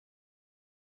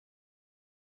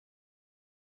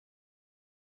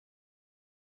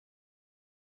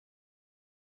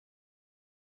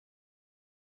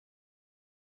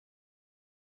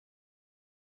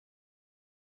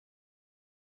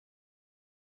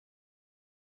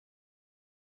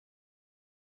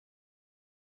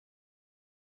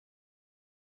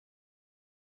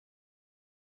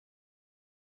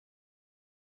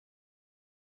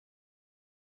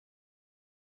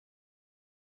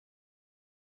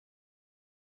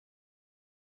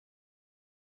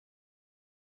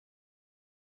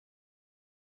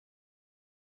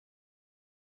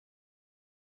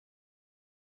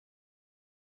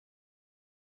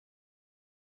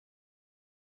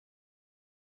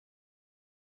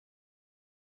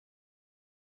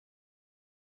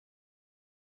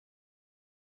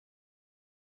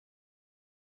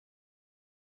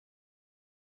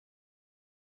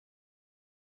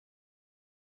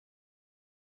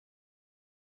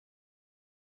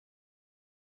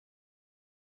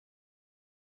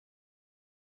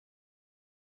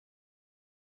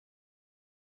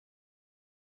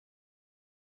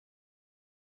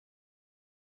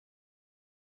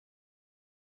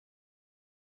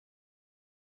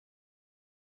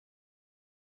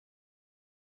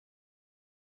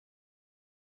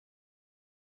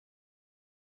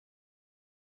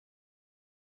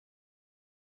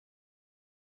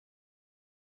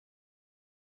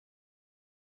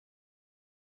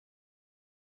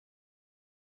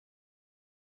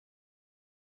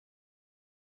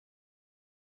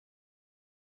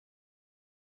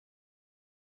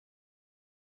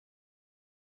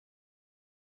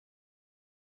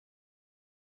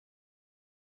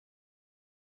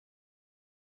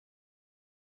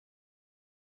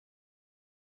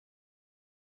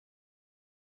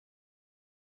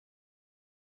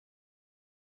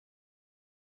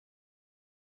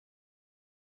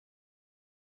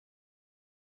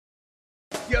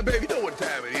Yeah, baby, you know what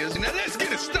time it is. Now let's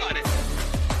get it started.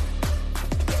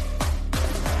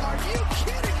 Are you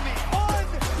kidding me?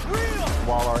 Unreal!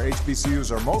 While our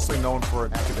HBCUs are mostly known for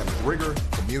academic rigor,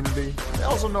 community, they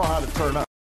also know how to turn up.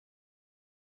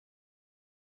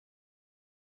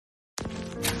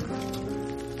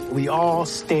 We all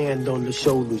stand on the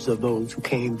shoulders of those who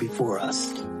came before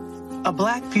us. A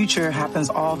Black future happens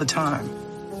all the time.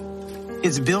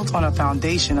 It's built on a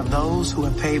foundation of those who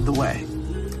have paved the way.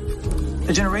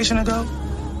 A generation ago,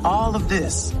 all of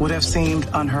this would have seemed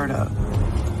unheard of.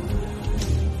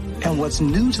 And what's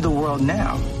new to the world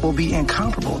now will be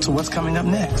incomparable to what's coming up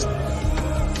next.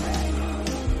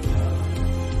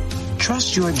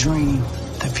 Trust your dream.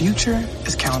 The future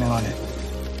is counting on it.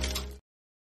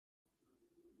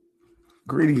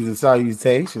 Greetings and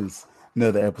salutations.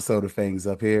 Another episode of Fangs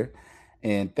Up here.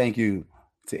 And thank you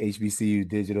to HBCU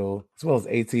Digital as well as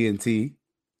AT&T.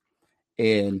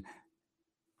 And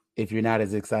if you're not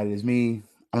as excited as me,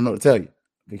 I don't know what to tell you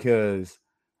because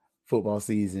football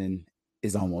season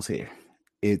is almost here.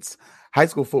 It's high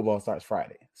school football starts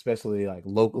Friday, especially like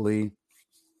locally.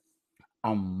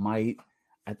 I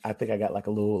think I got like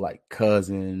a little like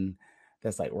cousin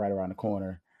that's like right around the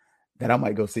corner that I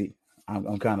might go see.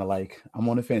 I'm kind of like, I'm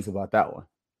on the fence about that one,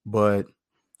 but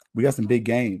we got some big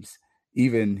games,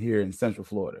 even here in Central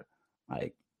Florida.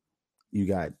 Like you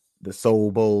got the Soul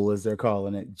Bowl, as they're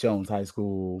calling it, Jones High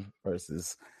School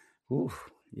versus, it's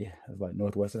like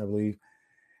Northwestern, I believe.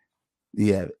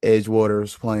 Yeah,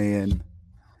 Edgewater's playing.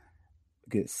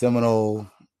 Get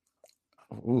Seminole.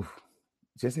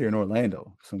 Just here in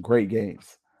Orlando, some great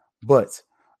games. But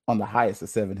on the highest of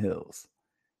Seven Hills,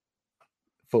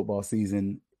 football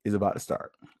season is about to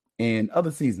start. And other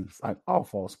seasons, like all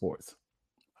fall sports,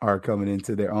 are coming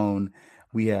into their own.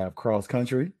 We have cross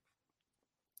country.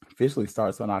 Officially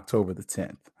starts on October the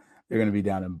 10th. They're going to be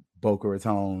down in Boca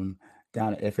Raton,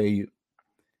 down at FAU.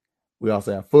 We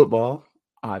also have football,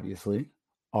 obviously,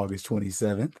 August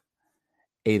 27th,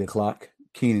 8 o'clock,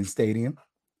 Kenan Stadium,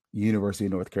 University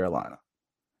of North Carolina.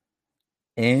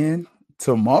 And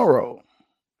tomorrow,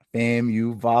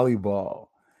 FAMU volleyball.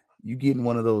 You getting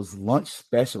one of those lunch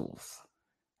specials.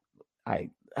 I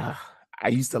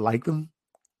used to like them,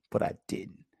 but I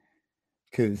didn't.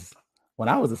 Because when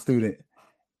I was a student,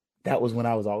 that was when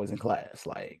I was always in class.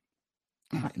 Like,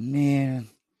 I'm like, man,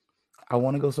 I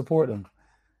want to go support them.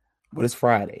 But it's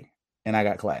Friday, and I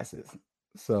got classes.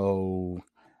 So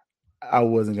I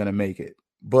wasn't going to make it.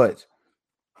 But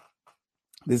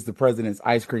this is the President's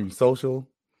Ice Cream Social.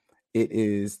 It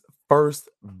is the first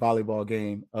volleyball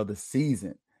game of the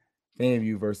season.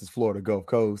 FAMU versus Florida Gulf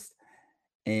Coast.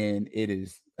 And it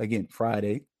is, again,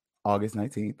 Friday, August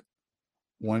 19th,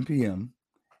 1 p.m.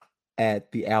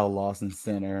 at the Al Lawson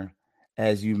Center.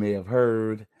 As you may have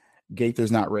heard,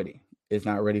 Gaither's not ready. It's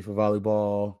not ready for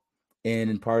volleyball.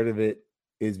 And part of it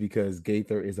is because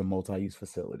Gaither is a multi-use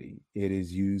facility. It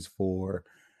is used for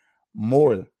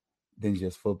more than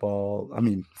just football. I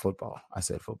mean, football. I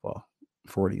said football.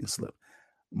 Freudian slip.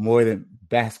 More than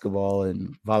basketball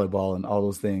and volleyball and all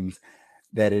those things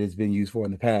that it has been used for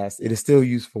in the past. It is still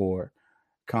used for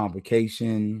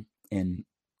convocation and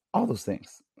all those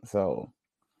things. So,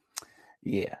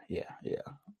 yeah.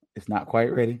 It's not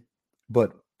quite ready,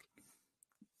 but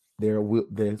they're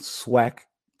the SWAC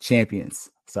champions.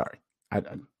 Sorry, I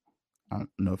don't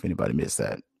know if anybody missed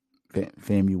that.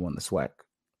 FAMU won the SWAC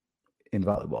in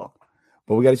volleyball,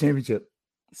 but we got a championship.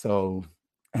 So,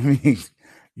 I mean,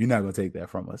 you're not going to take that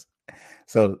from us.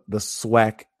 So the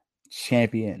SWAC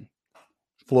champion,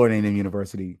 Florida A&M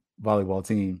University volleyball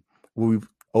team, will be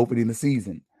opening the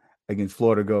season against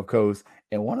Florida Gulf Coast.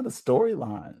 And one of the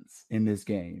storylines in this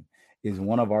game is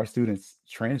one of our students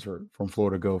transferred from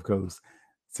Florida Gulf Coast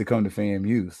to come to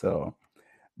FAMU. So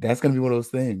that's going to be one of those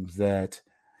things that,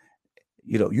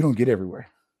 you don't get everywhere.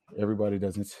 Everybody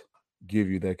doesn't give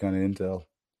you that kind of intel.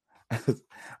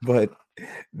 But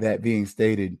that being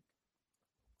stated,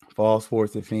 fall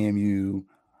sports at FAMU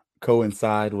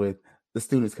coincide with the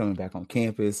students coming back on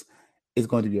campus. It's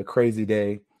going to be a crazy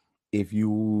day. If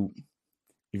you're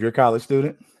a college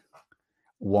student,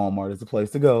 Walmart is the place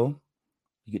to go.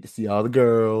 You get to see all the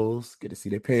girls, get to see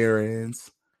their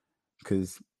parents,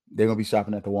 because they're going to be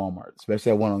shopping at the Walmart,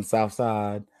 especially that one on the South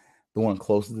Side, the one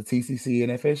closest to TCC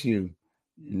and FSU,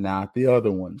 not the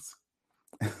other ones.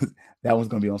 That one's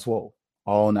going to be on Swole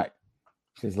all night.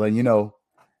 Just letting you know,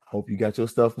 hope you got your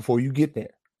stuff before you get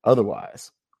there.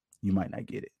 Otherwise, you might not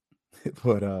get it.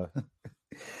 But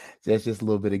that's just a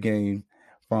little bit of game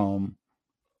from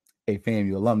a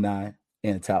FAMU alumni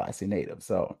and a Tallahassee native.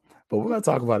 So, but we're going to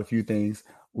talk about a few things.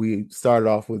 We started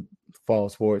off with fall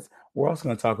sports. We're also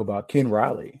going to talk about Ken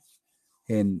Riley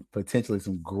and potentially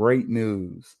some great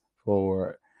news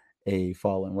for a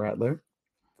fallen Rattler.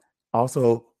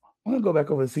 Also, I'm gonna go back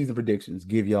over the season predictions,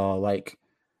 give y'all like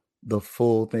the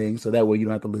full thing, so that way you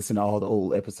don't have to listen to all the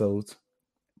old episodes.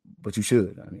 But you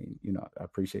should. I mean, I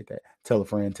appreciate that. Tell a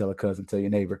friend, tell a cousin, tell your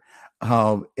neighbor.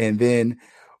 And then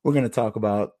we're gonna talk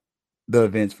about the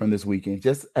events from this weekend,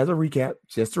 just as a recap,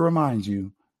 just to remind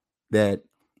you that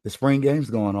the spring game's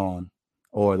going on,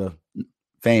 or the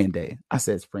fan day. I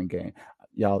said spring game.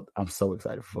 Y'all, I'm so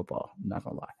excited for football. I'm not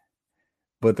gonna lie.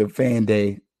 But the fan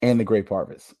day and the grape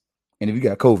harvest. And if you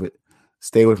got COVID,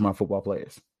 stay away from our football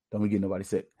players. Don't get nobody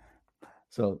sick.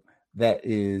 So that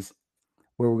is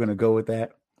where we're going to go with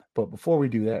that. But before we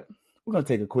do that, we're going to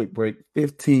take a quick break,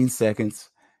 15 seconds.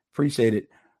 Appreciate it,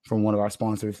 from one of our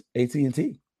sponsors,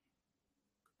 AT&T.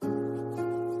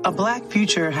 A Black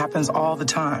future happens all the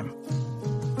time.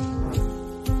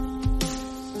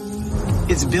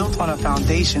 It's built on a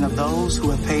foundation of those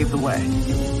who have paved the way.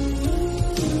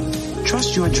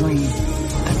 Trust your dream.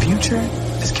 The future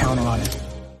is counting on it.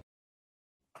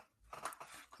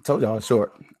 I told y'all it's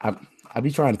short. I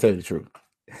be trying to tell you the truth.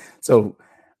 So,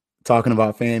 talking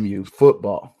about FAMU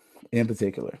football in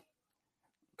particular,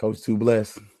 Coach Too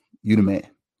Blessed, you the man.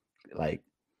 Like,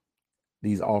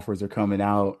 these offers are coming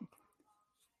out.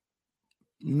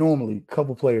 Normally, a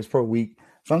couple players per week.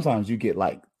 Sometimes you get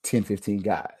like 10, 15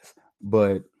 guys.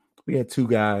 But we had 2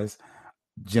 guys,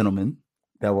 gentlemen,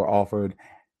 that were offered.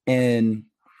 And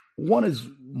one is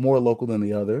more local than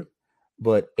the other.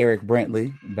 But Eric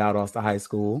Brantley, Valdosta High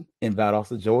School in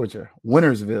Valdosta, Georgia,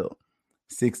 Wintersville,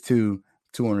 6'2",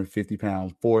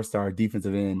 250-pound, 4-star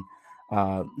defensive end.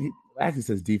 He actually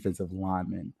says defensive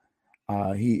lineman.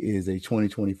 He is a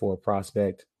 2024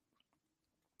 prospect.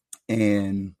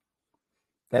 And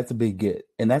that's a big get.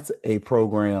 And that's a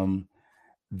program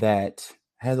that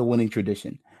has a winning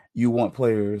tradition. You want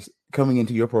players coming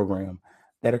into your program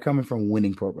that are coming from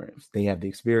winning programs. They have the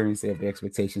experience, they have the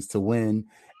expectations to win,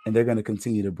 and they're going to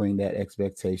continue to bring that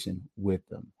expectation with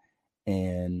them.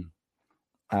 And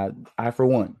I, for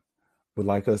one, would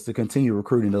like us to continue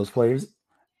recruiting those players.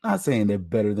 Not saying they're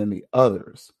better than the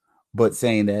others, but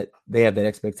saying that they have that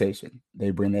expectation.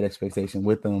 They bring that expectation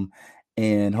with them,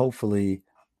 and hopefully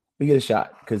we get a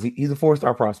shot, because he's a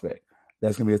 4-star prospect.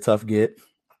 That's going to be a tough get,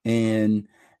 and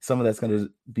some of that's going to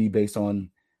be based on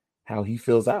how he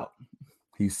fills out.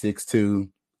 He's 6'2",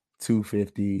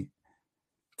 250.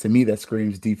 To me, that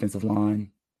screams defensive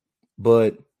line,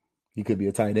 but he could be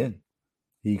a tight end.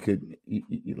 He could,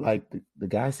 like, the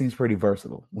guy seems pretty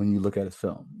versatile when you look at his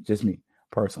film. Just me,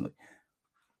 personally.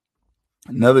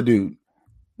 Another dude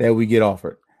that we get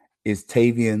offered is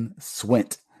Tavian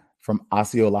Swint from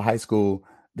Osceola High School,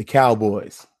 the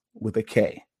Cowboys with a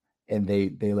K. And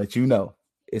they let you know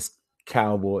it's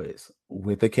Cowboys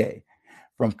with a K,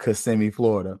 from Kissimmee,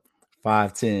 Florida,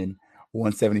 5'10",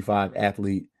 175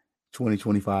 athlete,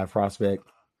 2025 prospect.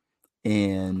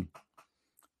 And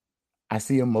I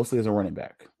see him mostly as a running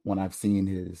back. When I've seen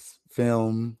his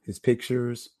film, his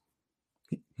pictures,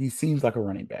 he seems like a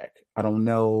running back. I don't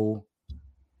know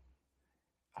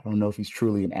if he's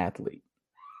truly an athlete.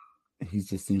 He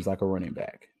just seems like a running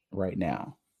back right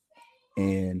now.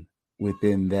 And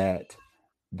within that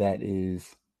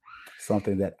is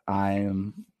something that I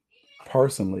am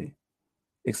personally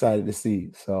excited to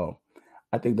see. So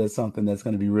I think that's something that's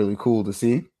going to be really cool to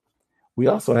see. We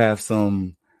also have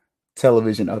some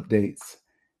television updates.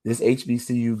 This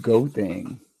HBCU Go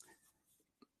thing,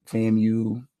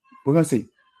 FAMU, we're going to see.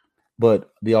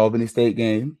 But the Albany State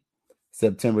game,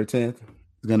 September 10th,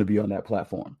 is going to be on that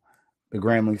platform. The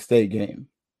Grambling State game,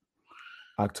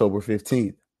 October 15th,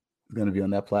 is going to be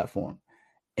on that platform.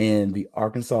 And the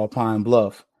Arkansas Pine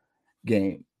Bluff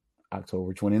game,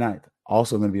 October 29th,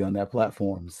 also going to be on that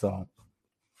platform. So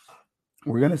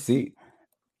we're going to see.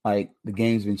 Like, the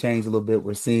game's been changed a little bit.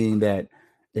 We're seeing that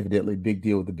evidently big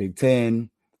deal with the Big Ten,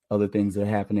 other things that are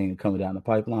happening and coming down the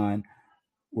pipeline.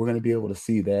 We're going to be able to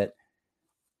see that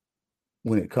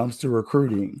when it comes to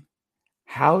recruiting,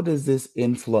 how does this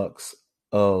influx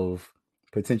of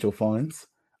potential funds?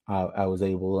 I was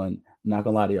able, and I'm not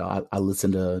going to lie to y'all, I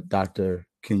listened to Dr.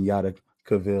 Kenyatta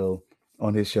Cavill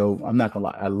on his show. I'm not going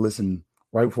to lie, I listened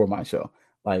right before my show.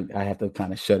 Like, I have to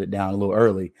kind of shut it down a little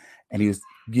early. And he was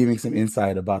giving some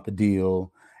insight about the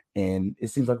deal, and it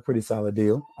seems like a pretty solid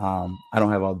deal. I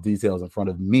don't have all the details in front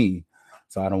of me,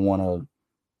 so I don't want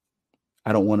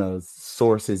to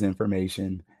source his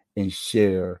information and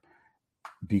share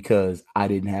because I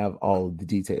didn't have all of the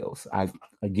details. I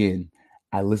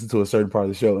listened to a certain part of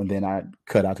the show and then I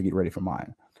cut out to get ready for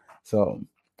mine. So,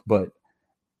 but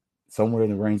somewhere in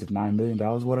the range of $9 million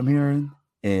is what I'm hearing.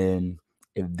 And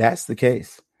if that's the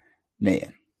case,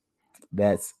 man,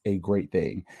 that's a great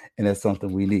thing. And that's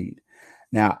something we need.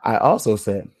 Now, I also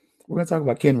said, we're going to talk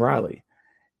about Ken Riley.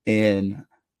 And,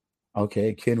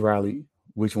 okay, Ken Riley,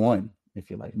 which one? If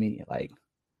you're like me, like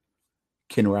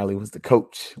Ken Riley was the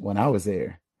coach when I was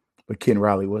there, but Ken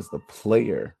Riley was the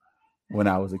player when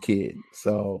I was a kid.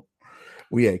 So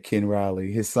we had Ken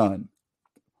Riley, his son,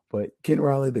 but Ken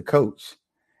Riley, the coach.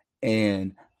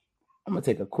 And I'm going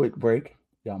to take a quick break.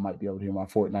 Y'all might be able to hear my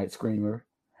Fortnite screamer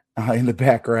in the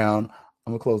background.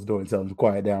 I'm going to close the door and tell them to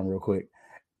quiet down real quick.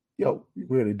 Yo,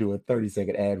 we're going to do a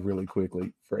 30-second ad really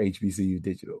quickly for HBCU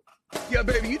Digital. Yeah,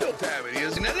 baby, you know what time it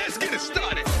is. Now let's get it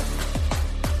started.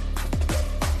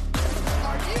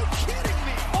 Are you kidding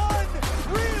me?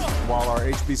 Unreal. While our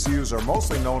HBCUs are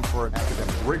mostly known for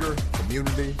academic rigor,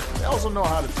 community, they also know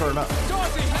how to turn up.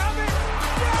 Does he have it?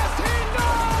 Yes, he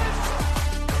does!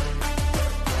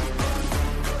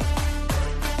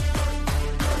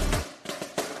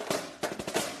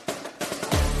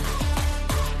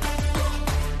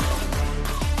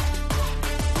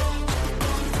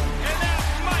 And that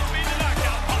might be the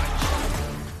knockout punch.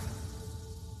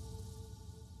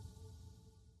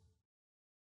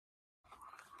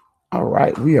 All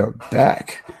right, we are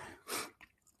back.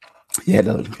 Yeah,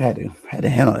 had to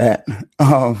handle that.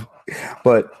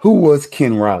 But who was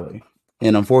Ken Riley?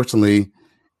 And unfortunately,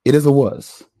 it is a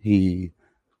was. He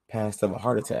passed of a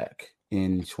heart attack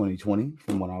in 2020,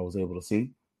 from what I was able to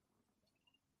see.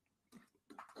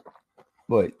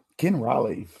 But Ken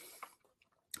Riley,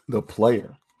 the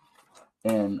player,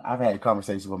 and I've had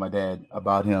conversations with my dad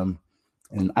about him.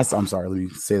 And I'm sorry, let me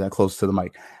say that close to the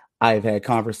mic. I've had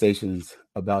conversations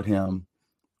about him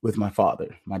with my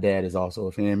father. My dad is also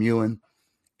a FAMUan,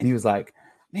 and he was like,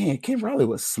 man, Ken Riley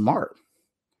was smart.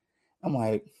 I'm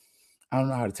like, I don't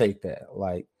know how to take that.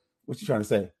 Like, what you trying to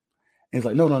say? And he's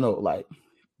like, no. Like,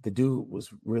 the dude was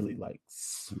really like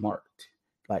smart,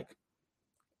 like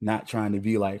not trying to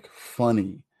be like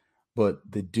funny, but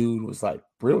the dude was like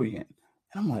brilliant.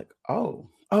 And I'm like, oh,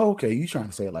 okay. You trying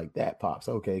to say it like that, Pops.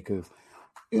 Okay. Because,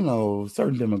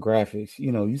 certain demographics,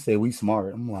 you say we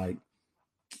smart. I'm like,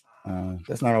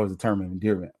 that's not always a term of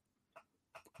endearment.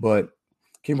 But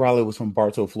Ken Riley was from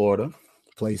Bartow, Florida,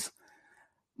 place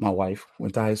my wife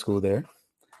went to high school there.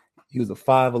 He was a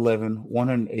 5'11",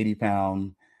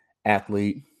 180-pound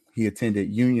athlete. He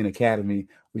attended Union Academy,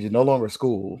 which is no longer a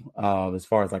school. As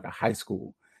far as like a high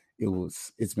school,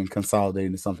 it's been consolidated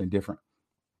into something different.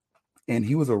 And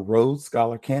he was a Rhodes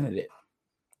Scholar candidate,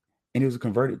 and he was a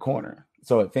converted corner.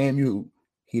 So at FAMU,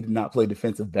 he did not play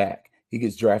defensive back. He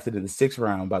gets drafted in the 6th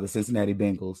round by the Cincinnati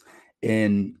Bengals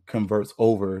and converts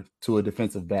over to a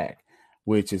defensive back,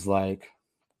 which is like,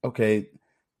 okay,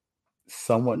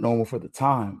 somewhat normal for the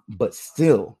time, but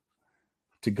still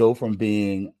to go from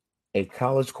being a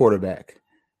college quarterback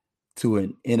to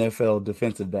an NFL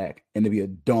defensive back and to be a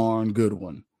darn good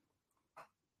one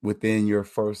within your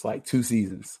first like 2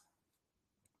 seasons.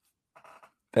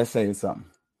 That's saying something.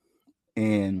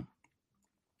 And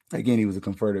again, he was a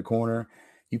converted corner.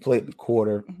 He played the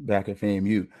quarterback at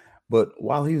FAMU. But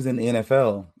while he was in the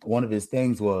NFL, one of his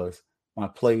things was, my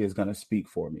play is going to speak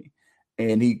for me.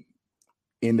 And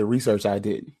in the research I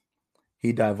did,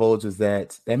 he divulges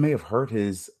that may have hurt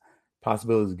his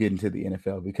possibilities of getting to the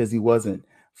NFL because he wasn't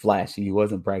flashy. He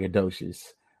wasn't braggadocious.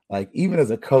 Like, even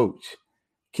as a coach,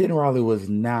 Ken Riley was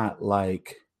not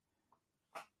like,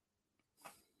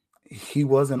 he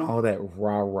wasn't all that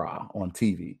rah-rah on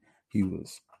TV. He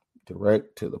was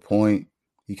direct to the point.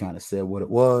 He kind of said what it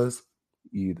was.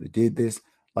 You either did this.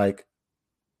 Like,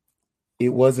 it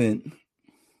wasn't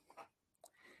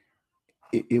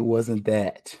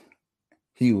that.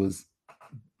 He was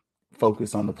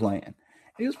focused on the plan.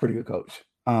 He was a pretty good coach.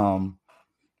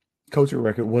 Coaching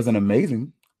record wasn't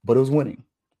amazing, but it was winning.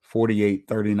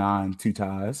 48-39, 2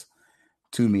 ties,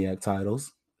 2 MEAC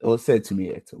titles. Well, it said 2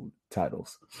 MEAC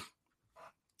titles.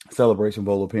 Celebration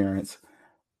Bowl appearance.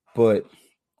 But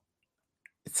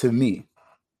to me,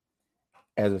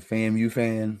 as a FAMU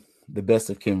fan, the best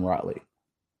of Ken Riley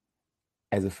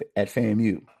at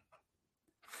FAMU,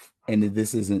 and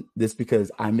this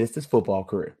because I missed his football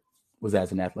career, was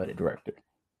as an athletic director.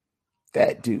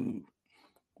 That dude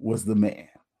was the man.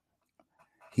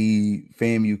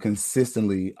 FAMU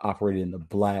consistently operated in the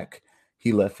black.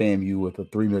 He left FAMU with a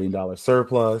 $3 million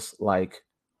surplus. Like,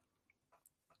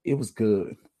 it was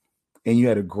good. And you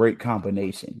had a great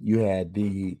combination. You had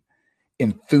the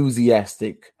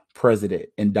enthusiastic president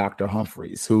and Dr.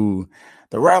 Humphreys, who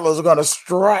the Rattlers are going to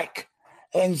strike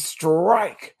and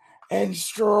strike and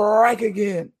strike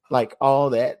again. Like, all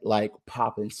that, like,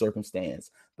 popping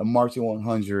circumstance. The Marching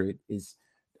 100 is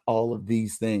all of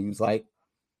these things. Like,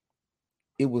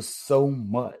 it was so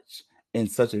much. in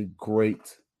such a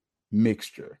great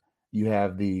mixture. You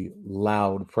have the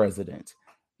loud president,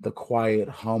 the quiet,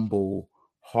 humble,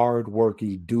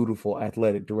 hardworking, dutiful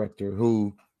athletic director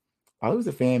who I was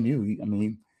a fan of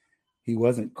you. He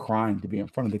wasn't crying to be in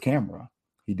front of the camera.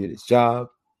 He did his job.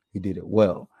 He did it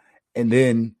well. And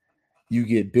then you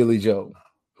get Billy Joe,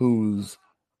 who's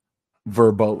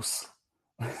verbose.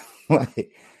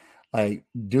 like, like,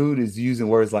 dude is using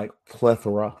words like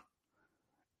plethora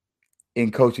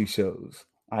in coaching shows.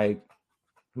 Like,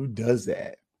 who does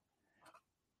that?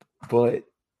 But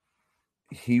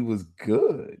he was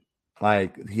good.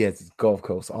 Like, he has his Gulf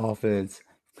Coast offense.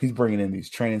 He's bringing in these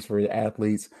transfer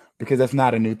athletes because that's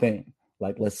not a new thing.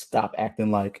 Like, let's stop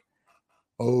acting like,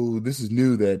 oh, this is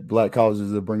new that black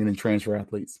colleges are bringing in transfer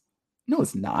athletes. No,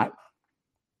 it's not.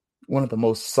 One of the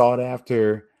most sought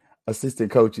after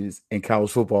assistant coaches in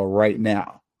college football right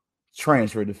now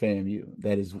transferred to FAMU.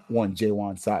 That is one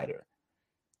Jaywan Sider,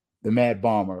 the Mad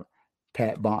Bomber,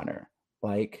 Pat Bonner.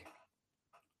 Like,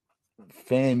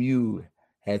 FAMU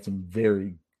had some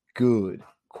very good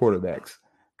quarterbacks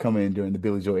coming in during the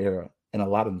Billy Joe era, and a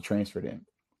lot of them transferred in.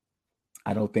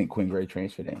 I don't think Quinn Gray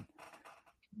transferred in,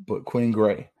 but Quinn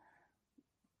Gray,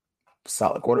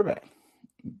 solid quarterback,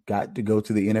 got to go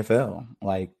to the NFL,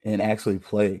 and actually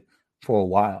play for a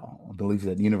while. I believe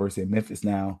he's at the University of Memphis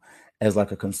now as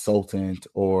like a consultant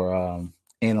or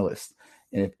analyst.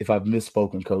 And if I've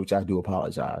misspoken, Coach, I do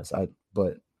apologize.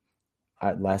 But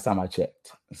last time I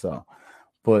checked,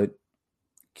 but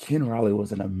Ken Riley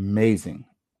was an amazing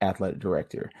athletic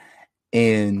director,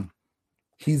 and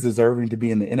he's deserving to be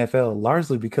in the NFL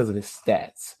largely because of his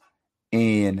stats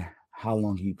and how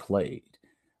long he played.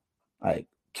 Like,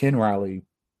 Ken Riley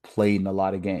played in a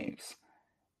lot of games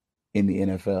in the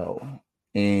NFL,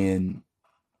 and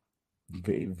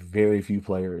very, very few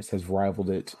players has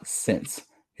rivaled it since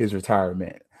his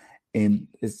retirement. And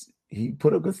he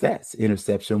put up good stats,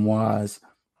 interception wise.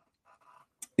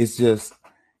 It's just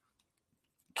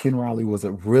Ken Riley was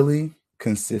a really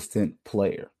consistent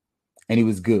player, and he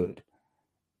was good.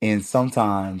 And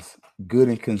sometimes good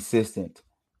and consistent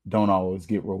don't always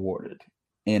get rewarded.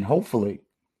 And hopefully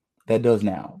that does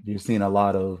now. You're seeing a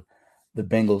lot of the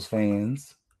Bengals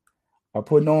fans are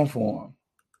putting on for him.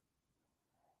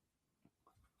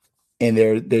 And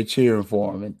they're cheering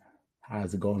for him. And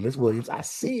how's it going, Miss Williams? I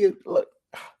see it. Look.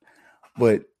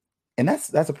 And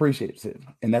that's appreciative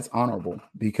and that's honorable,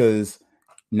 because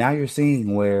now you're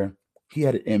seeing where he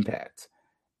had an impact.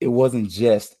 It wasn't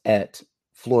just at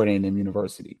Florida A&M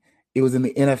University. It was in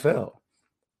the NFL.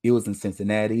 It was in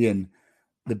Cincinnati, and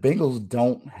the Bengals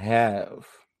don't have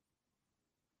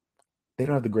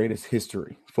the greatest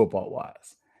history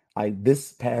football-wise. Like,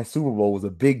 this past Super Bowl was a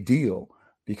big deal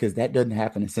because that doesn't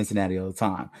happen in Cincinnati all the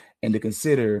time. And to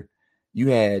consider you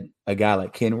had a guy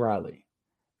like Ken Riley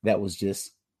that was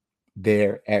just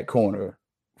there at corner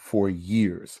for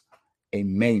years, a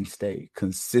mainstay,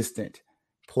 consistent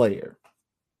player,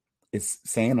 it's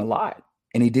saying a lot.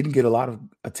 And he didn't get a lot of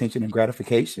attention and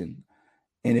gratification.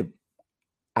 And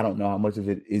I don't know how much of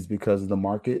it is because of the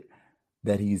market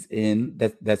that he's in.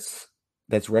 That's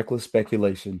reckless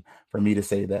speculation for me to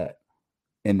say that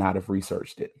and not have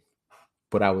researched it.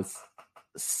 But I was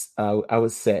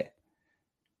sad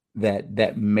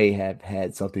that may have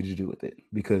had something to do with it,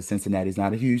 because Cincinnati's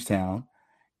not a huge town.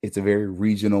 It's a very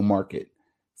regional market.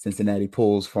 Cincinnati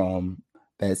pulls from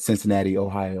that Cincinnati,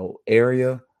 Ohio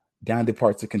area down to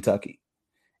parts of Kentucky.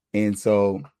 And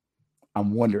so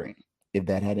I'm wondering if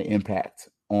that had an impact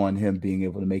on him being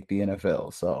able to make the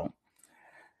NFL.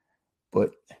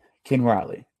 But Ken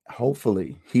Riley,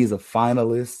 hopefully he's a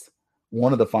finalist,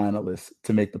 one of the finalists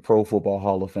to make the Pro Football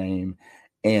Hall of Fame.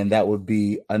 And that would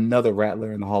be another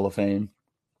Rattler in the Hall of Fame.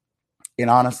 And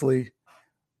honestly,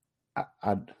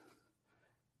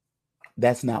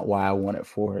 that's not why I want it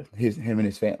for him and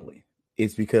his family.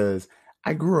 It's because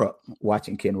I grew up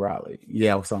watching Ken Riley.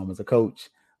 Yeah, I saw him as a coach,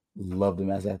 loved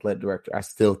him as athletic director. I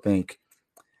still think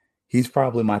he's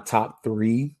probably my top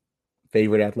 3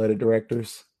 favorite athletic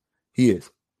directors. He is.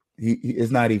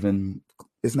 It's not an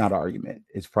argument.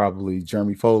 It's probably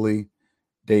Jeremy Foley,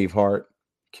 Dave Hart,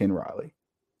 Ken Riley.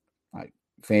 Like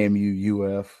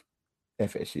FAMU, UF,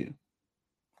 FSU.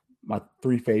 My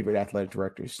 3 favorite athletic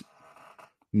directors.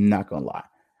 Not gonna lie.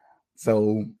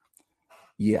 So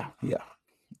yeah.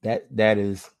 That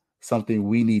is something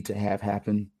we need to have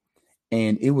happen.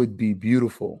 And it would be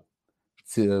beautiful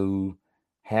to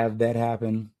have that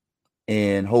happen.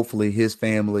 And hopefully his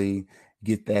family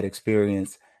get that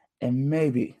experience. And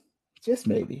maybe, just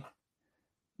maybe,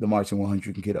 the Marching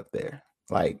 100 can get up there.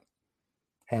 Like,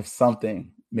 have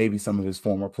something, maybe some of his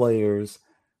former players,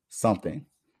 something.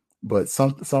 but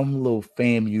some little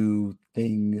FAMU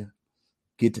thing,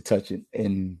 get to touch it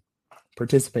and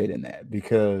participate in that,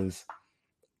 because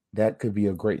that could be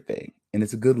a great thing and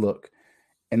it's a good look.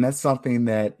 And that's something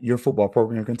that your football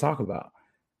program can talk about.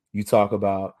 You talk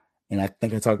about, and I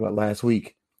think I talked about last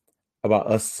week, about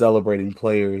us celebrating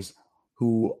players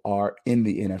who are in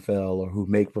the NFL or who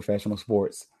make professional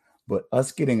sports, but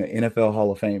us getting an NFL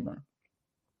Hall of Famer,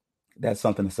 that's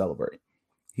something to celebrate.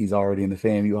 He's already in the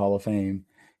FAMU Hall of Fame.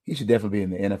 He should definitely be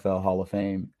in the NFL Hall of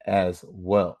Fame as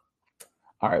well.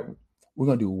 All right, we're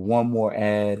gonna do one more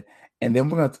ad, and then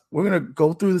we're gonna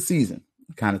go through the season,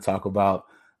 kind of talk about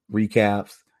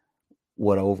recaps,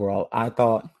 what overall I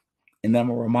thought, and then I'm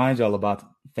gonna remind y'all about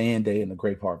Fan Day and the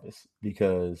Grape Harvest,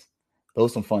 because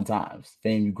those are some fun times.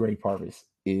 FAMU Grape Harvest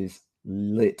is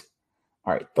lit.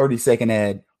 All right, 30-second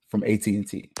ad from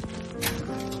AT&T.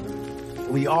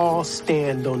 We all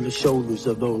stand on the shoulders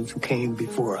of those who came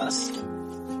before us.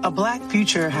 A black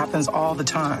future happens all the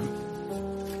time.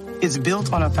 It's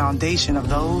built on a foundation of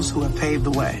those who have paved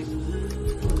the way.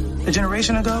 A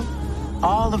generation ago,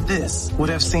 all of this would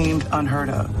have seemed unheard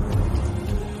of.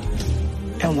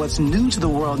 And what's new to the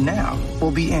world now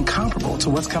will be incomparable to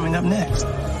what's coming up next.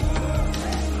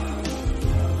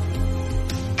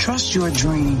 Trust your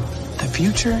dream. The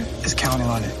future is counting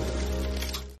on it.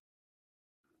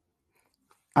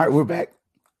 All right, we're back.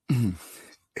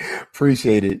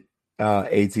 Appreciate it,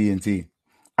 AT&T.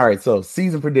 All right, so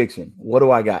season prediction. What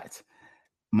do I got?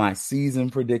 My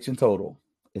season prediction total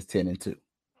is 10-2.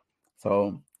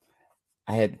 So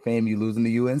I had FAMU losing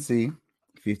to UNC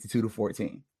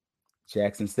 52-14.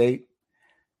 Jackson State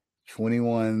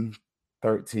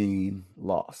 21-13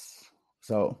 loss.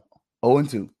 So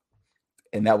 0-2.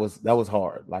 And that was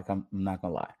hard. Like, I'm not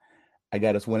gonna lie. I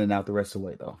got us winning out the rest of the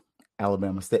way though.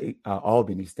 Albany State,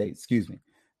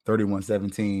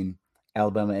 31-17.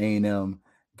 Alabama A&M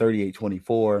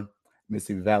 38-24.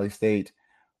 Mississippi Valley State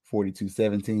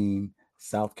 42-17.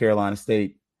 South Carolina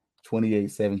State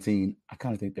 28-17. I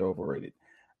kind of think they're overrated.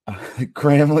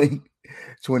 Grambling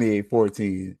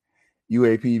 28-14.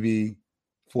 UAPB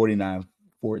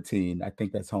 49-14. I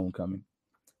think that's homecoming.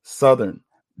 Southern,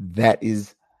 that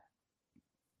is,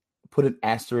 put an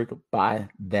asterisk by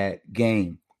that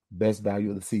game. Best value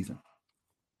of the season.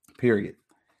 Period.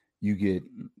 You get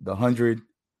the 100.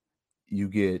 You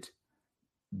get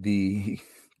the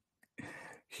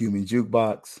human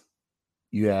jukebox.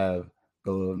 You have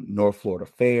the North Florida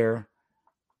Fair.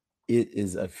 It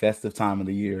is a festive time of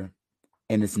the year,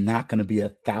 and it's not going to be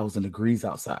 1,000 degrees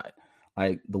outside.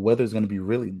 Like, the weather is going to be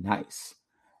really nice.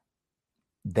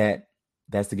 That's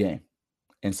the game.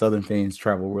 And Southern fans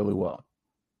travel really well.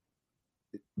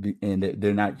 And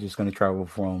they're not just going to travel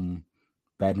from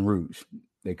Baton Rouge.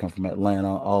 They come from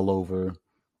Atlanta, all over.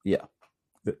 Yeah,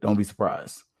 don't be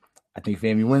surprised. I think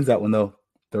FAMU wins that one, though,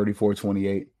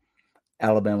 34-28.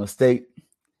 Alabama State,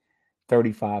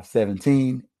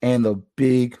 35-17. And the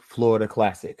big Florida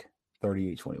Classic,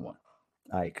 38-21.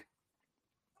 Like,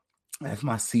 that's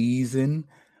my season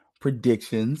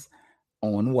predictions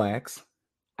on wax.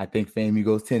 I think FAMU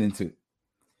goes 10-2.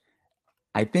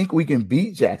 I think we can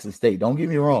beat Jackson State. Don't get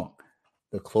me wrong.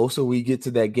 The closer we get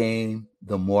to that game,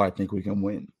 the more I think we can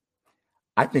win.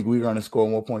 I think we're going to score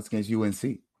more points against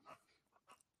UNC.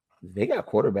 They got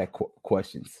quarterback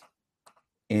questions,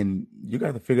 and you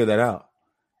got to figure that out.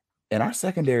 And our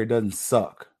secondary doesn't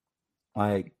suck.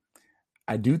 Like,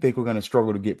 I do think we're going to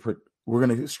struggle to get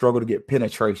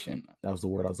penetration. That was the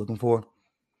word I was looking for.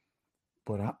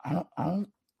 But I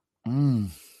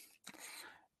don't.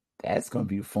 That's going to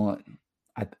be fun.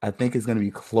 I think it's going to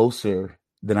be closer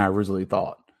than I originally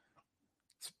thought.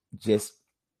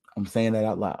 I'm saying that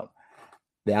out loud.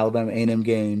 The Alabama A&M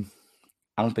game,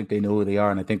 I don't think they know who they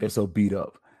are, and I think they're so beat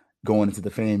up going into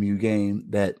the FAMU game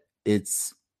that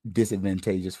it's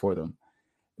disadvantageous for them.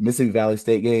 Mississippi Valley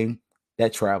State game,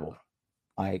 that travel.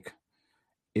 Like,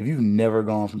 if you've never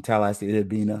gone from Tallahassee to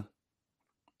Itta,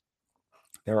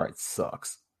 that ride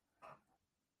sucks.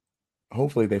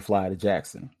 Hopefully they fly to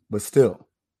Jackson, but still,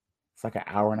 it's like an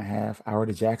hour and a half, hour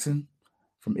to Jackson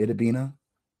from Itta.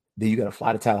 Then you got to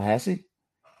fly to Tallahassee,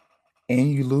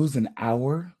 and you lose an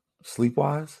hour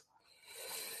sleep-wise.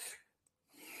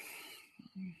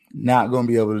 Not going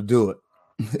to be able to do it.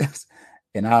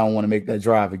 And I don't want to make that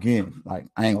drive again. Like,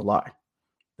 I ain't going to lie.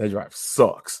 That drive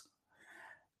sucks.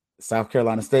 South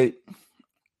Carolina State,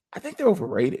 I think they're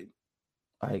overrated.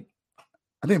 Like,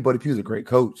 I think Buddy Pugh's a great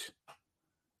coach.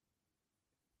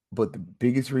 But the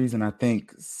biggest reason I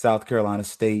think South Carolina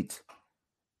State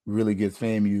really gives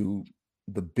FAMU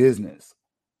the business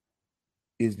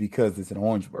is because it's in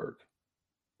Orangeburg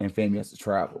and FAMU has to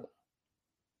travel.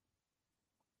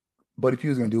 Buddy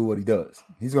Pugh's going to do what he does.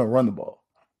 He's going to run the ball.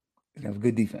 He's going to have a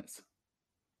good defense.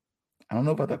 I don't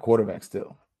know about that quarterback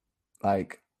still.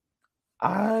 Like,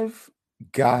 I've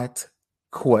got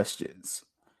questions.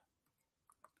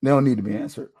 They don't need to be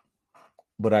answered,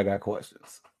 but I got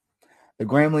questions. The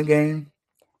Grambling game,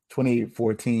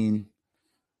 28-14.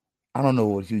 I don't know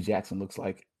what Hugh Jackson looks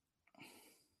like.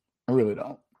 I really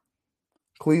don't.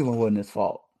 Cleveland wasn't his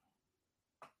fault.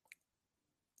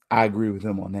 I agree with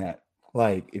him on that.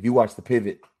 Like, if you watch the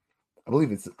pivot, I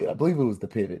believe it was the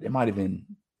pivot. It might have been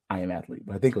I Am Athlete,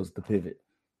 but I think it was the pivot.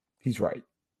 He's right.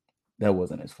 That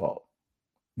wasn't his fault.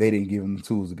 They didn't give him the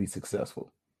tools to be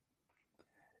successful.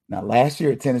 Now, last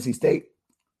year at Tennessee State,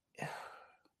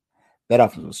 that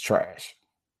offense was trash.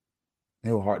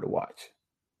 They were hard to watch.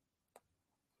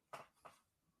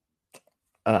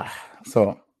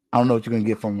 So I don't know what you're going to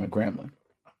get from him at Grambling.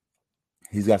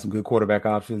 He's got some good quarterback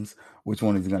options. Which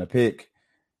one is he going to pick?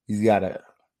 He's got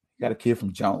a kid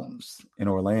from Jones in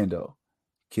Orlando.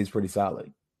 Kid's pretty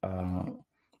solid.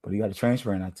 But he got a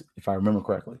transfer in, if I remember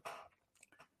correctly.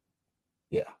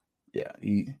 Yeah.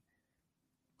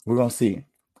 We're going to see.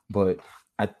 But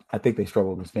I think they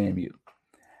struggle with FAMU.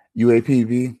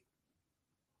 UAPB?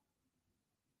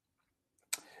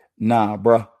 Nah,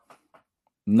 bruh.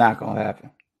 Not going to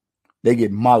happen. They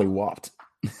get mollywopped.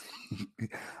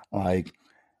 Like,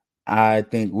 I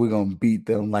think we're going to beat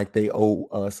them like they owe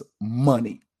us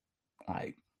money.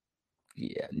 Like,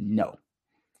 yeah, no.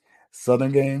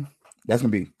 Southern game, that's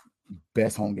going to be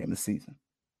best home game of the season.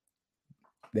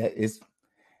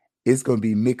 It's going to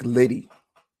be Mick Liddy.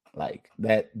 Like,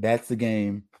 that's the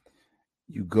game.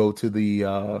 You go to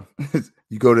the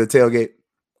you go to the tailgate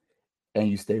and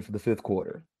you stay for the fifth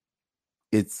quarter.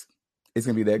 It's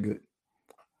going to be that good.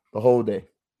 The whole day.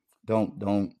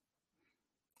 Don't.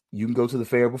 You can go to the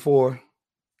fair before.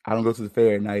 I don't go to the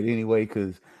fair at night anyway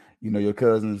because, your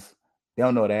cousins, they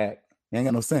don't know that. They ain't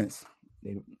got no sense.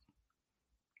 They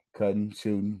cutting,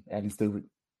 shooting, acting stupid.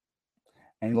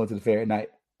 I ain't going to the fair at night.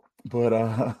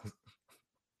 But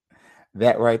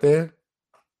that right there,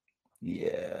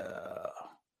 yeah.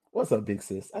 What's up, big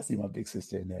sis? I see my big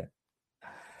sister in there.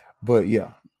 But,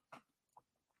 yeah,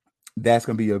 that's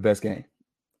going to be your best game.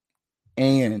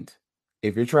 And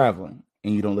if you're traveling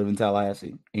and you don't live in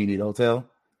Tallahassee and you need a hotel,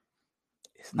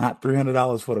 it's not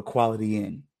 $300 for the Quality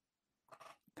Inn.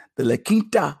 The La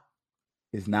Quinta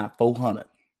is not $400.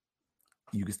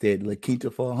 You can stay at La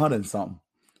Quinta for $100 and something.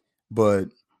 But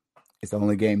it's the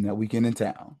only game that weekend in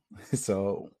town.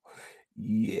 So,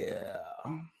 yeah.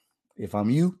 If I'm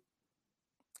you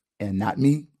and not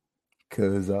me,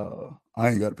 because I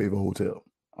ain't got to pay for a hotel.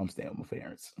 I'm staying with my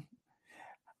parents.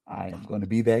 I am going to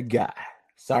be that guy.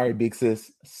 Sorry, big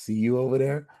sis. See you over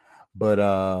there.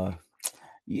 But,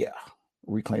 yeah,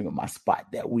 reclaiming my spot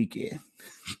that weekend.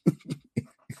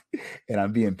 And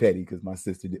I'm being petty because my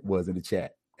sister was in the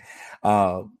chat.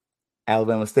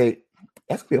 Alabama State,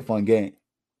 that's going to be a fun game.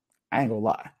 I ain't going to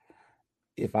lie.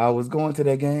 If I was going to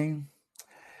that game,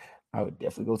 I would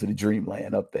definitely go to the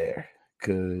Dreamland up there.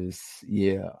 Because,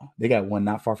 yeah, they got one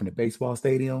not far from the baseball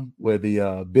stadium where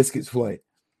the Biscuits play.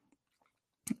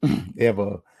 They have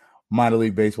a minor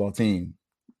league baseball team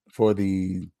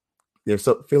they're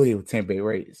affiliated with Tampa Bay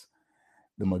Rays,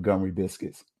 the Montgomery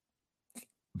Biscuits.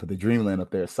 But the Dreamland up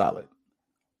there is solid.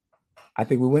 I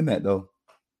think we win that, though,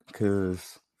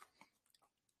 because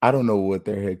I don't know what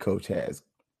their head coach has.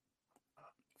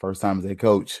 First time as head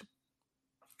coach.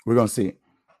 We're going to see.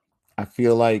 I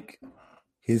feel like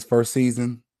his first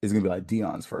season is going to be like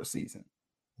Deion's first season,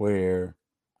 where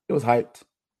it was hyped.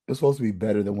 It was supposed to be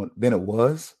better than it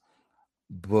was,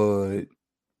 but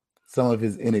some of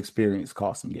his inexperience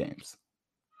cost him games.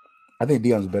 I think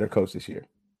Deion's a better coach this year,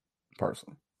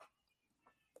 personally.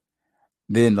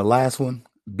 Then the last one,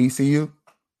 BCU,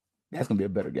 that's going to be a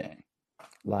better game.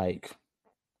 Like,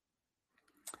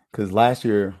 because last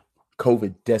year,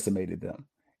 COVID decimated them.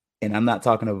 And I'm not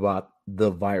talking about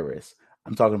the virus.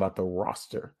 I'm talking about the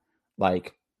roster.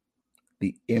 Like,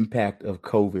 the impact of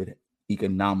COVID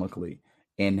economically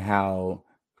and how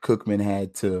Cookman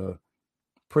had to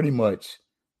pretty much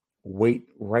wait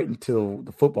right until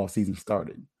the football season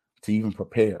started to even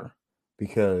prepare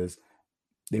because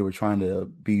they were trying to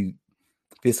be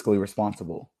fiscally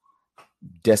responsible,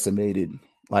 decimated.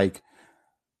 Like,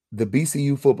 the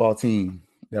BCU football team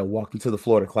that walked into the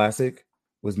Florida Classic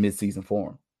was mid-season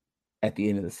form at the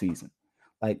end of the season.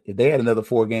 Like, if they had another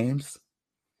 4 games,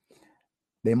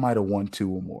 they might have won 2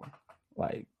 or more.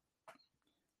 Like,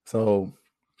 so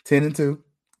 10-2,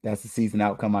 that's the season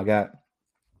outcome I got.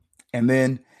 And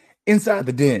then inside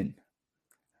the den,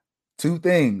 2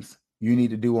 things you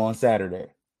need to do on Saturday.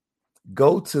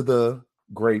 Go to the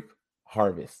grape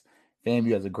harvest.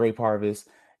 FAMU has a grape harvest.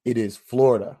 It is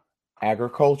Florida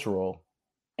Agricultural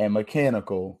and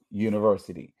Mechanical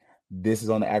University. This is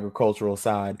on the agricultural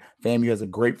side. FAMU has a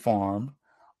grape farm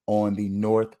on the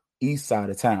northeast side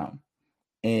of town,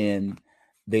 and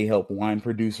they help wine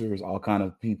producers, all kind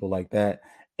of people like that.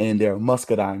 And they're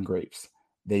muscadine grapes.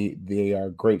 They are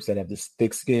grapes that have this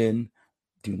thick skin.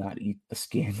 Do not eat the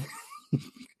skin.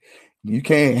 You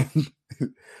can,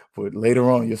 but later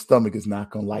on, your stomach is not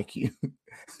going to like you.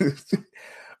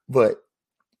 But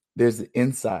there's the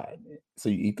inside. So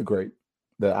you eat the grape,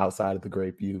 the outside of the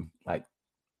grape, you like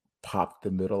pop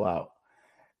the middle out.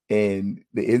 And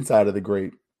the inside of the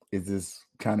grape is this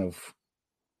kind of,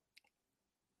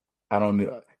 I don't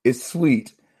know, it's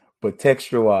sweet, but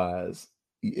texture wise,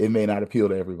 it may not appeal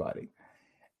to everybody,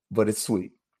 but it's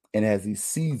sweet. And it has these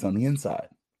seeds on the inside.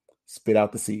 Spit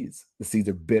out the seeds. The seeds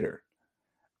are bitter.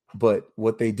 But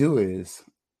what they do is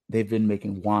they've been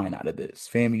making wine out of this.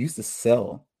 FAMU used to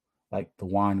sell like the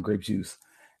wine grape juice.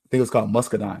 I think it was called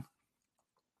muscadine.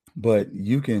 But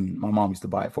my mom used to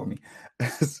buy it for me.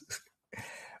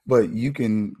 But you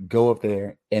can go up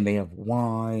there and they have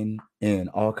wine and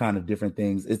all kind of different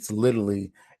things. It's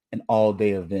literally an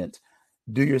all-day event.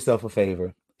 Do yourself a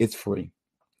favor. It's free.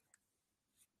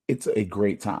 It's a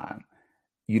great time.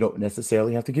 You don't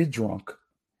necessarily have to get drunk.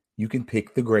 You can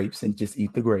pick the grapes and just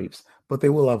eat the grapes, but they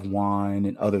will have wine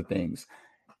and other things.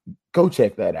 Go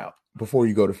check that out before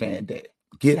you go to Fan Day.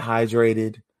 Get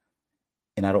hydrated.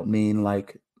 And I don't mean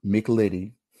like Mick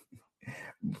Liddy,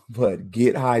 but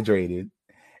get hydrated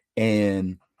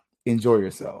and enjoy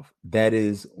yourself. That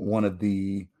is one of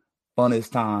the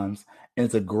funnest times. And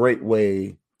it's a great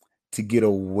way to get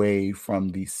away from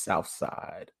the South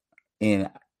Side. And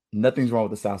nothing's wrong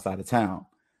with the South Side of town,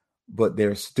 but there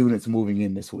are students moving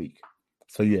in this week.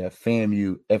 So you have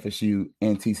FAMU, FSU,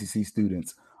 and TCC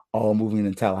students all moving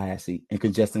in Tallahassee and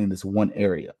congesting in this one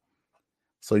area.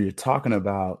 So you're talking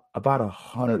about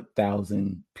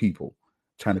 100,000 people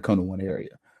trying to come to one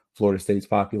area. Florida State's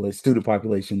student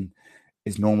population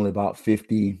is normally about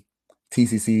 50.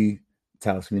 TCC,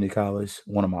 Tallahassee Community College,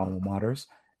 one of my alma maters,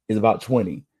 is about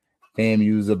 20.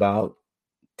 FAMU is about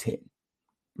 10,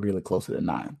 really closer to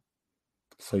 9.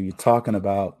 So you're talking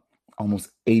about almost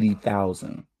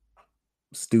 80,000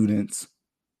 students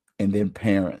and then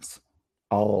parents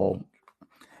all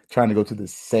trying to go to the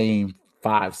same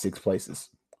 5-6 places: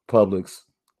 Publix,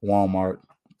 Walmart,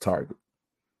 Target.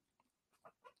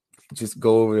 Just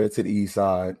go over there to the east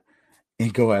side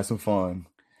and go have some fun.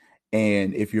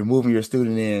 And if you're moving your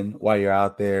student in while you're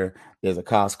out there, there's a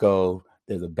Costco,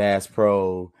 there's a Bass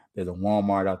Pro, there's a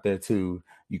Walmart out there too.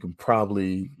 You can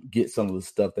probably get some of the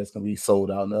stuff that's going to be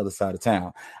sold out on the other side of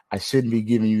town. I shouldn't be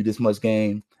giving you this much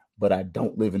game, but I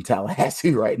don't live in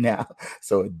Tallahassee right now,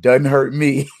 so it doesn't hurt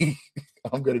me.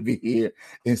 I'm going to be here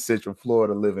in Central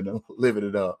Florida living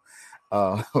it up.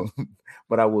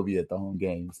 But I will be at the home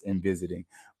games and visiting.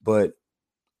 But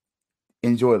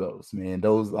enjoy those, man.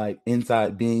 Those, like,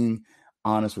 inside, being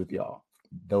honest with y'all,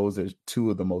 those are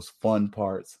two of the most fun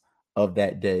parts of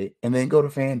that day. And then go to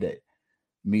Fan Day.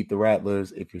 Meet the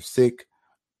Rattlers. If you're sick,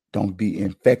 don't be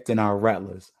infecting our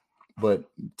Rattlers, but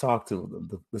talk to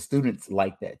them. The students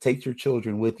like that. Take your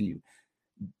children with you.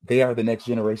 They are the next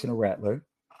generation of Rattler.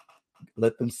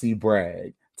 Let them see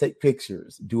Bragg. Take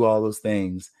pictures. Do all those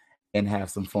things and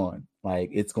have some fun. Like,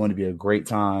 it's going to be a great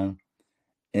time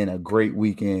and a great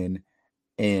weekend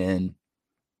and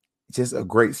just a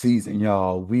great season,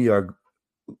 y'all. We are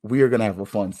going to have a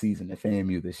fun season at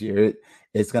FAMU this year.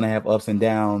 It's going to have ups and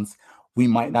downs. We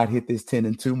might not hit this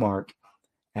 10-2 mark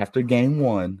after game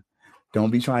 1.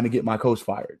 Don't be trying to get my coach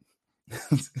fired.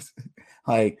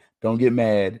 Like, don't get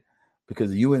mad,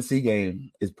 because the UNC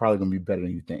game is probably going to be better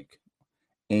than you think.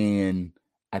 And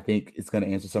I think it's going to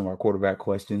answer some of our quarterback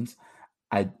questions.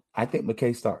 I think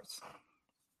McKay starts.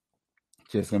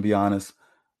 Just going to be honest,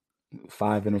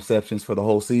 5 interceptions for the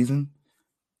whole season,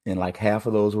 and like half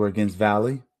of those were against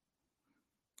Valley.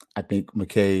 I think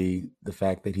McKay, the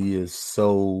fact that he is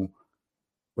so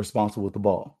responsible with the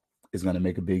ball, is going to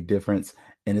make a big difference,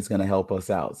 and it's going to help us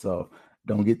out. So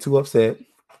don't get too upset.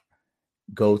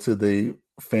 Go to the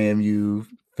FAMU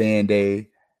Fan Day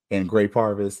and Grape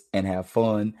Harvest and have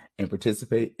fun and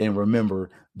participate. And remember,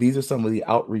 these are some of the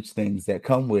outreach things that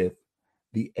come with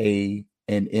the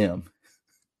A&M.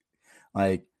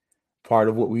 Like, part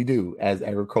of what we do as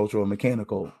agricultural and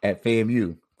mechanical at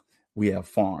FAMU, we have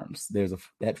farms. There's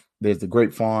the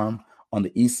Grape Farm on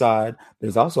the east side.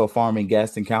 There's also a farm in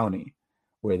Gaston County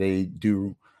where they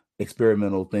do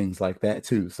experimental things like that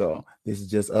too. So this is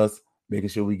just us making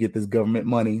sure we get this government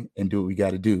money and do what we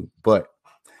got to do. But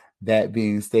that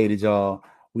being stated, y'all,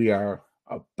 we are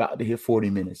about to hit 40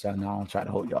 minutes. Y'all know I don't try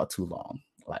to hold y'all too long.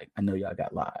 Like, I know y'all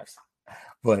got lives.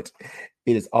 But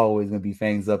it is always going to be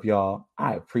Fangs Up, y'all.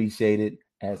 I appreciate it.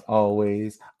 As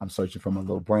always, I'm searching for my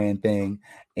little brand thing.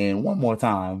 And one more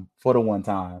time, for the one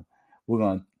time, we're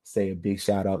going to say a big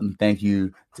shout out and thank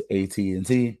you to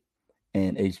AT&T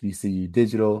and HBCU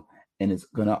Digital. And it's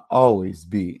going to always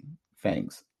be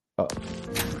Fangs Up.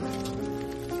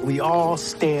 We all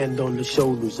stand on the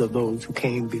shoulders of those who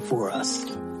came before us.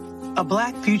 A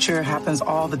Black future happens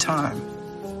all the time.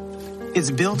 It's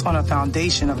built on a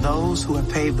foundation of those who have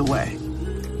paved the way.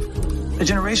 A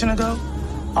generation ago,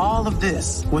 all of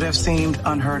this would have seemed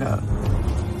unheard of.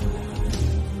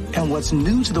 And what's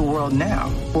new to the world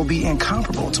now will be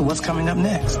incomparable to what's coming up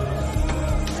next.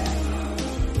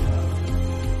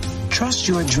 Trust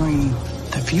your dream.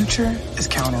 The future is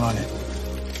counting on it.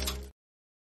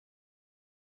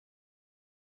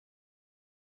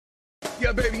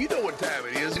 Yeah, baby, you know what time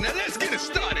it is. Now let's get it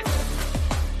started.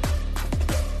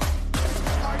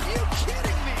 Are you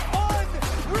kidding me?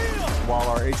 Unreal. While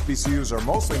our HBCUs are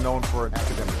mostly known for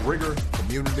academic rigor,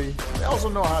 community, they also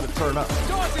know how to turn up.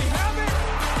 Does he have it?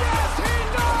 Yes,